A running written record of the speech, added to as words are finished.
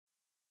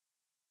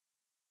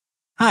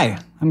Hi,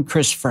 I'm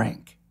Chris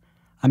Frank.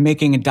 I'm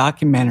making a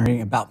documentary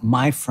about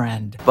my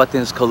friend,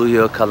 Buttons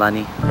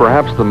Kaluhiokalani.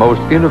 Perhaps the most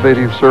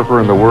innovative surfer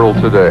in the world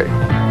today.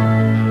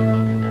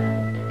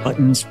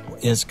 Buttons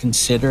is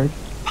considered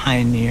a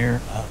pioneer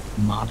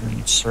of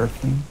modern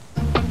surfing.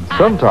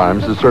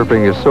 Sometimes the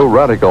surfing is so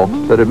radical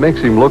that it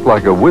makes him look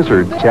like a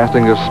wizard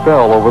casting a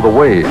spell over the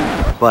wave.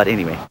 But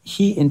anyway,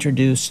 He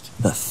introduced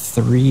the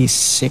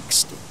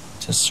 360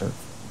 to surfing.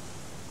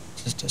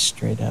 Just a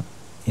straight up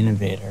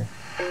innovator.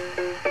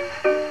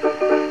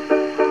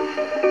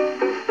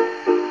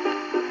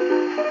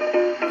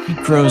 He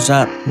grows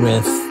up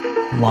with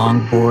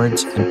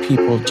longboards and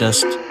people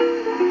just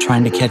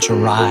trying to catch a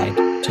ride,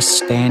 just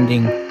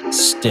standing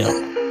still.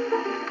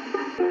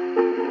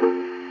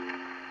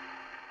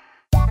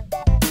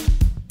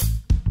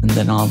 And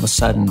then all of a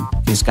sudden,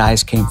 these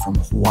guys came from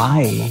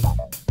Hawaii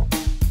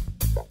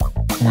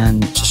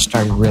and just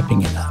started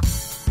ripping it up.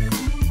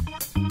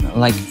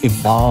 Like,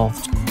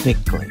 evolved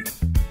quickly.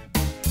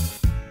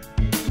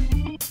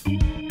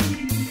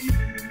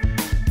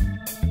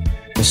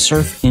 The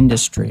surf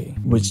industry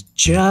was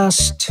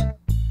just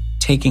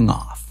taking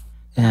off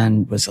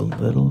and was a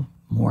little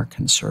more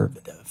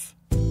conservative.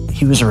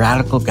 He was a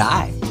radical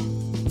guy,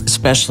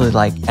 especially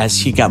like as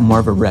he got more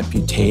of a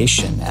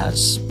reputation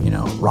as,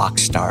 rock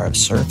star of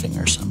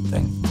surfing or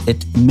something.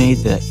 It made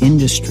the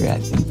industry, I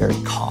think, very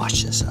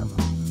cautious of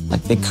him.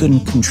 Like they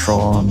couldn't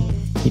control him.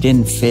 He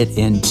didn't fit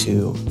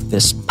into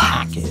this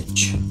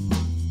package.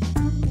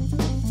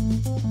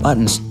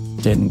 Buttons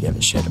didn't give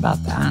a shit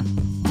about that.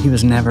 He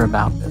was never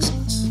about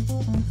business.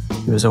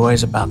 He was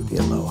always about the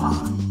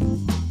aloha.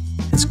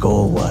 His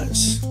goal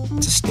was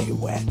to stay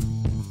wet.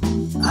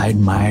 I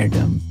admired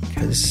him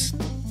because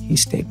he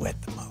stayed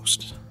wet the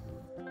most.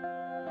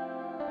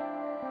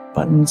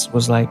 Buttons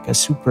was like a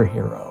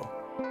superhero,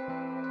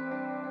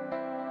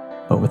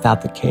 but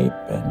without the cape,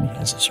 and he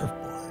has a surfboard.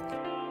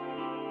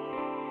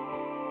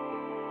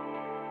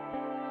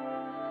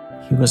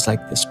 He was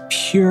like this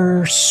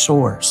pure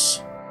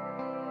source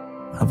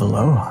of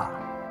aloha.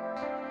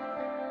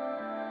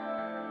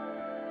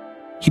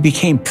 He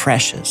became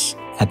precious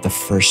at the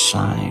first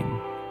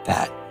sign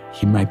that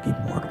he might be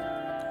mortal,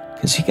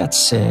 because he got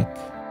sick,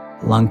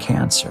 lung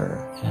cancer,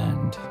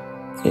 and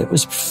it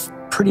was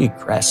pretty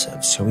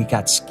aggressive, so he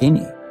got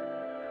skinny.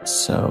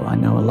 So I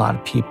know a lot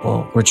of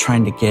people were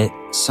trying to get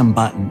some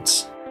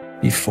buttons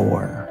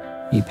before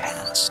he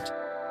passed.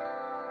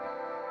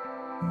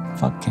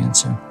 Fuck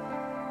cancer.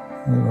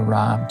 We were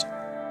robbed.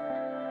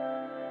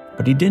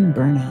 But he didn't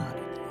burn out at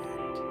the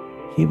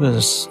end. He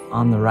was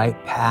on the right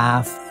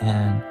path,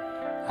 and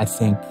I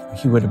think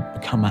he would have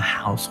become a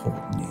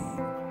household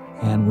name,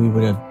 and we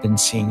would have been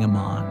seeing him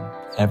on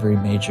every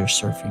major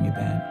surfing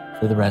event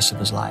for the rest of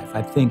his life.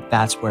 I think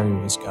that's where he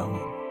was going.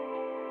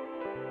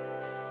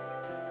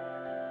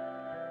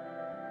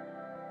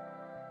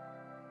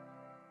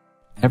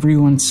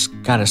 Everyone's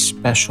got a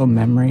special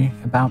memory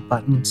about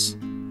Buttons,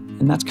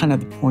 and that's kind of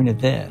the point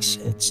of this.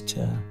 It's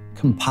to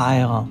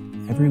compile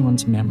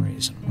everyone's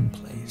memories in one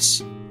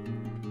place.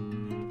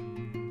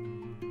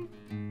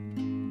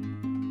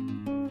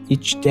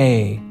 Each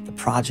day, the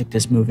project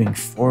is moving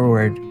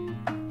forward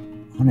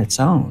on its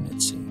own, it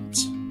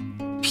seems.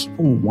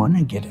 People want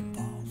to get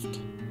involved.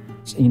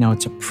 So,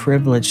 it's a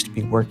privilege to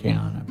be working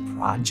on a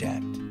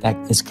project that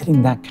is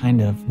getting that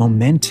kind of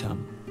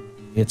momentum.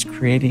 It's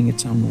creating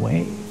its own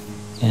wave.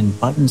 And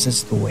Buttons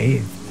is the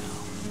wave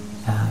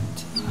now.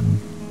 And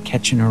I'm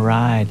catching a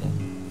ride,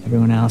 and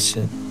everyone else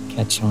should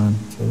catch one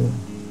too.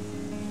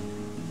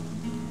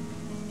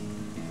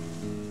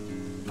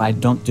 If I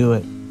don't do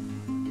it,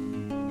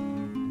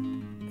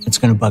 it's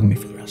going to bug me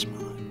for the rest of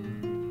my life.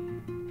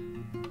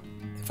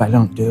 If I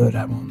don't do it,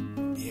 I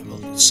won't be able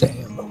to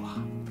say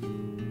aloha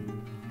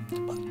to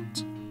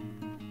Buttons.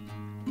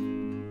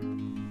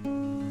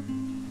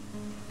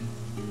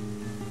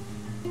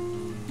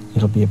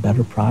 It'll be a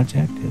better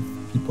project if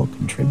people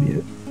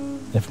contribute.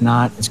 If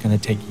not, it's going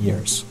to take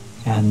years.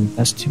 And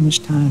that's too much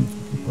time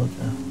for people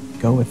to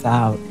go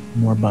without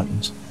more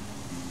Buttons.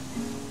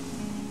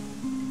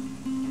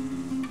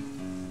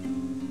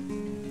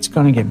 It's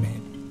going to get made.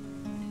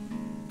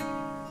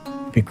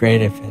 It'd be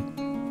great if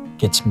it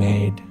gets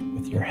made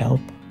with your help,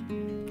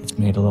 gets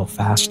made a little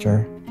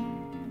faster,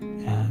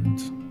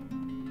 and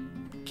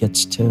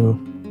gets to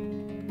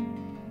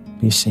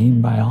be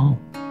seen by all.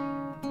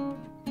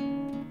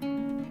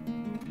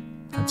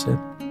 That's it.